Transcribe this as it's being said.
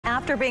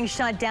After being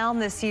shut down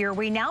this year,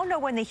 we now know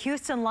when the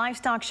Houston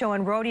Livestock Show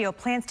and Rodeo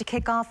plans to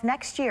kick off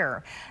next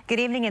year.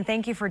 Good evening and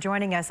thank you for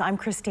joining us. I'm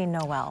Christine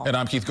Noel. And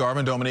I'm Keith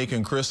Garvin. Dominique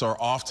and Chris are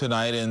off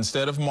tonight.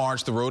 Instead of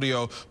March, the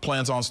rodeo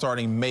plans on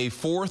starting May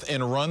 4th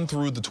and run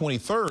through the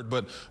 23rd,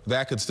 but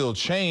that could still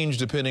change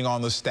depending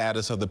on the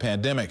status of the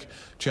pandemic.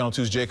 Channel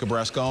 2's Jacob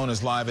Rascone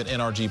is live at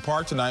NRG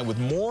Park tonight with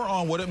more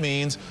on what it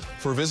means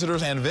for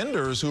visitors and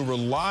vendors who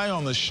rely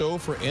on the show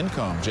for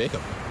income. Jacob.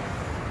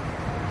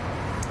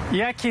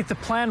 Yeah, Keith, the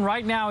plan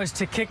right now is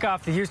to kick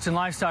off the Houston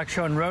Livestock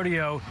Show and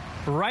Rodeo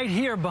right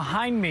here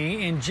behind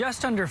me in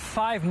just under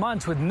 5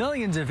 months with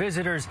millions of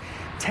visitors,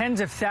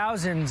 tens of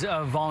thousands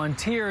of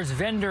volunteers,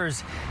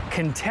 vendors,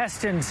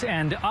 contestants,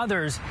 and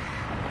others.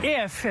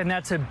 If, and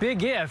that's a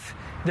big if,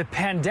 the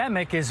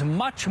pandemic is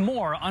much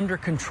more under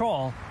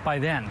control by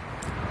then.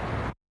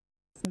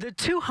 The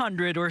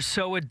 200 or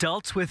so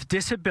adults with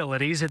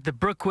disabilities at the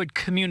Brookwood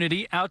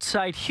community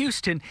outside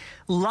Houston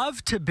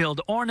love to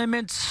build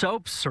ornaments,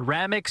 soaps,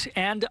 ceramics,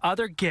 and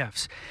other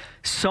gifts.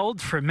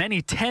 Sold for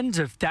many tens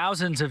of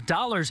thousands of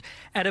dollars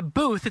at a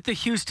booth at the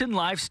Houston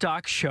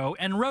Livestock Show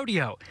and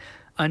Rodeo.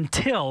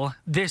 Until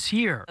this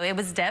year. It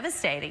was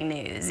devastating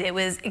news. It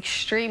was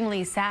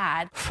extremely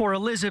sad. For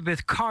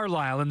Elizabeth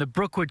Carlisle in the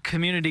Brookwood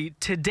community,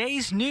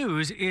 today's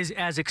news is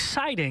as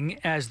exciting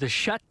as the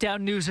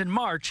shutdown news in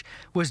March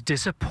was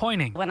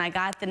disappointing. When I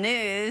got the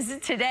news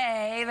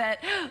today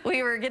that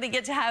we were going to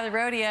get to have the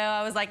rodeo,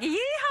 I was like,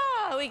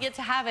 yeehaw, we get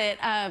to have it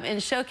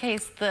and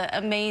showcase the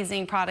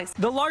amazing products.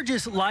 The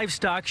largest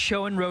livestock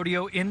show and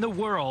rodeo in the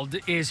world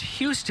is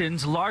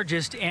Houston's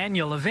largest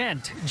annual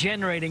event,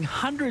 generating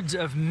hundreds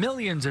of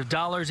millions of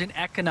dollars in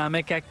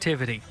economic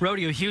activity.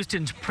 Rodeo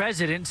Houston's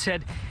president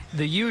said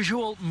the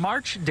usual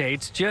March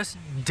dates just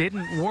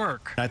didn't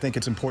work. I think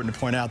it's important to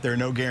point out there are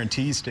no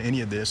guarantees to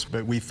any of this,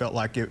 but we felt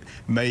like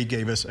May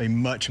gave us a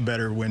much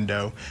better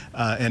window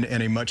and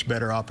a much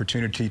better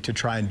opportunity to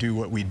try and do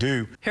what we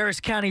do.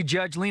 Harris County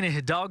Judge Lena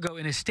Hidalgo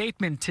in a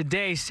statement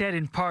today said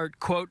in part,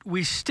 quote,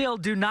 "We still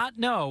do not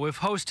know if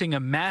hosting a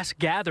mass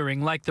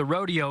gathering like the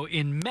rodeo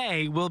in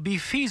May will be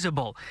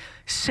feasible,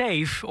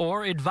 safe,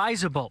 or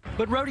advisable."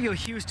 But Rodeo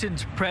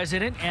Houston's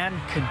president and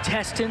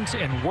contestants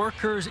and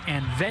workers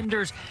and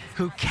vendors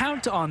who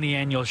count on the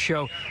annual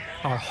show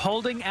are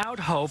holding out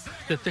hope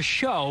that the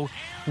show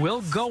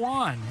will go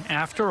on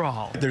after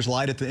all. There's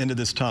light at the end of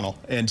this tunnel,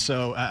 and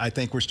so I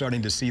think we're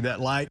starting to see that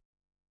light.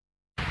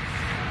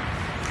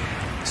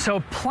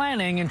 So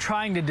planning and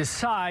trying to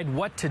decide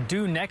what to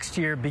do next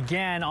year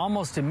began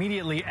almost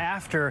immediately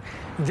after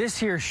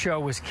this year's show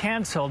was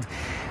canceled.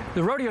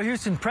 The Rodeo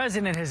Houston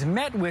president has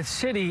met with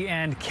city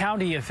and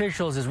county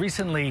officials as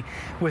recently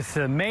with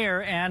the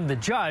mayor and the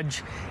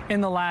judge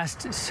in the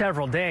last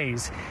several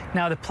days.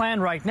 Now, the plan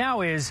right now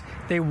is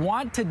they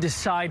want to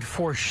decide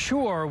for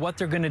sure what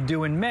they're going to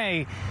do in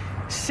May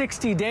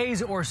 60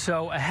 days or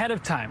so ahead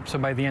of time. So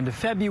by the end of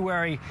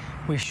February,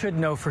 we should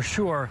know for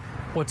sure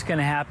what's going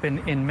to happen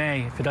in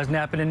May. If it doesn't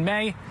happen in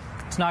May,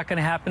 it's not going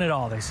to happen at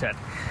all, they said.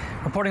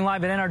 Reporting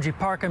live at NRG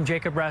Park, I'm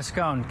Jacob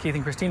Rascone. Keith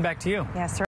and Christine, back to you. Yes, sir.